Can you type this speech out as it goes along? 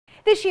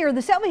This year,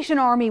 the Salvation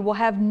Army will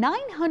have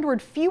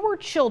 900 fewer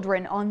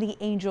children on the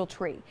Angel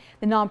Tree.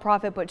 The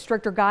nonprofit put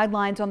stricter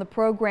guidelines on the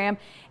program,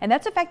 and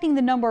that's affecting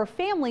the number of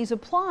families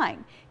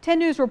applying. 10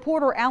 News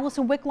reporter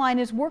Allison Wickline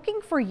is working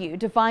for you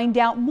to find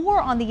out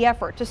more on the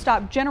effort to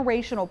stop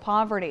generational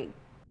poverty.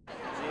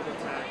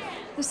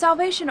 The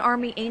Salvation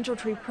Army Angel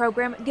Tree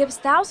program gives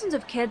thousands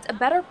of kids a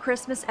better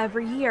Christmas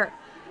every year.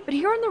 But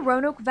here in the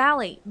Roanoke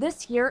Valley,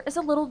 this year is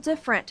a little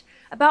different.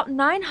 About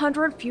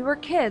 900 fewer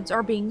kids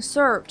are being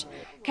served.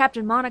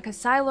 Captain Monica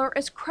Seiler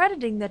is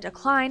crediting the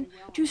decline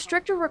to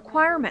stricter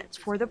requirements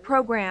for the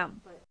program.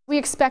 We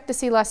expect to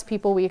see less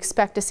people, we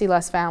expect to see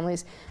less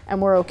families,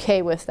 and we're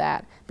okay with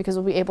that because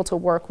we'll be able to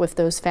work with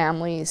those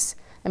families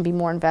and be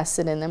more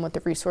invested in them with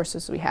the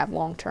resources we have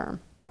long term.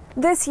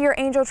 This year,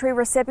 Angel Tree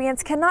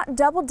recipients cannot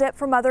double dip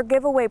from other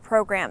giveaway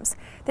programs.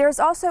 There is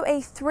also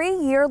a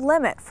 3-year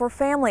limit for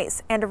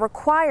families and a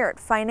required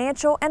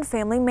financial and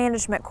family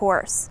management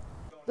course.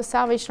 The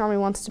Salvation Army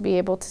wants to be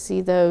able to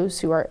see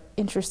those who are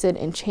interested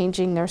in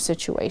changing their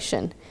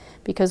situation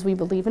because we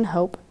believe in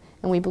hope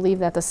and we believe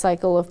that the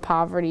cycle of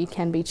poverty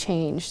can be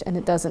changed and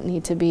it doesn't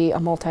need to be a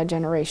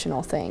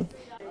multi-generational thing.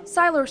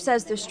 Seiler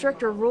says the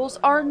stricter rules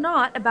are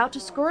not about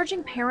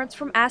discouraging parents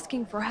from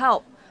asking for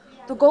help.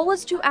 The goal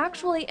is to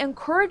actually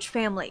encourage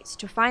families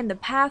to find the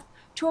path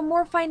to a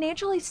more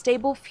financially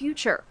stable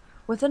future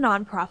with the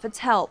nonprofit's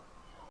help.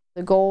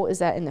 The goal is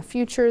that in the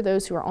future,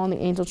 those who are on the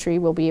Angel Tree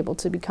will be able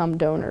to become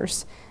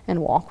donors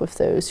and walk with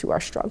those who are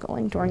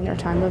struggling during their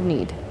time of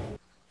need.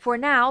 For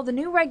now, the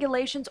new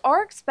regulations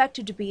are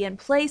expected to be in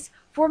place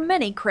for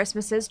many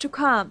Christmases to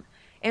come.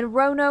 In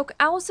Roanoke,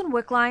 Allison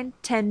Wickline,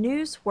 10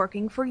 News,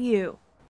 working for you.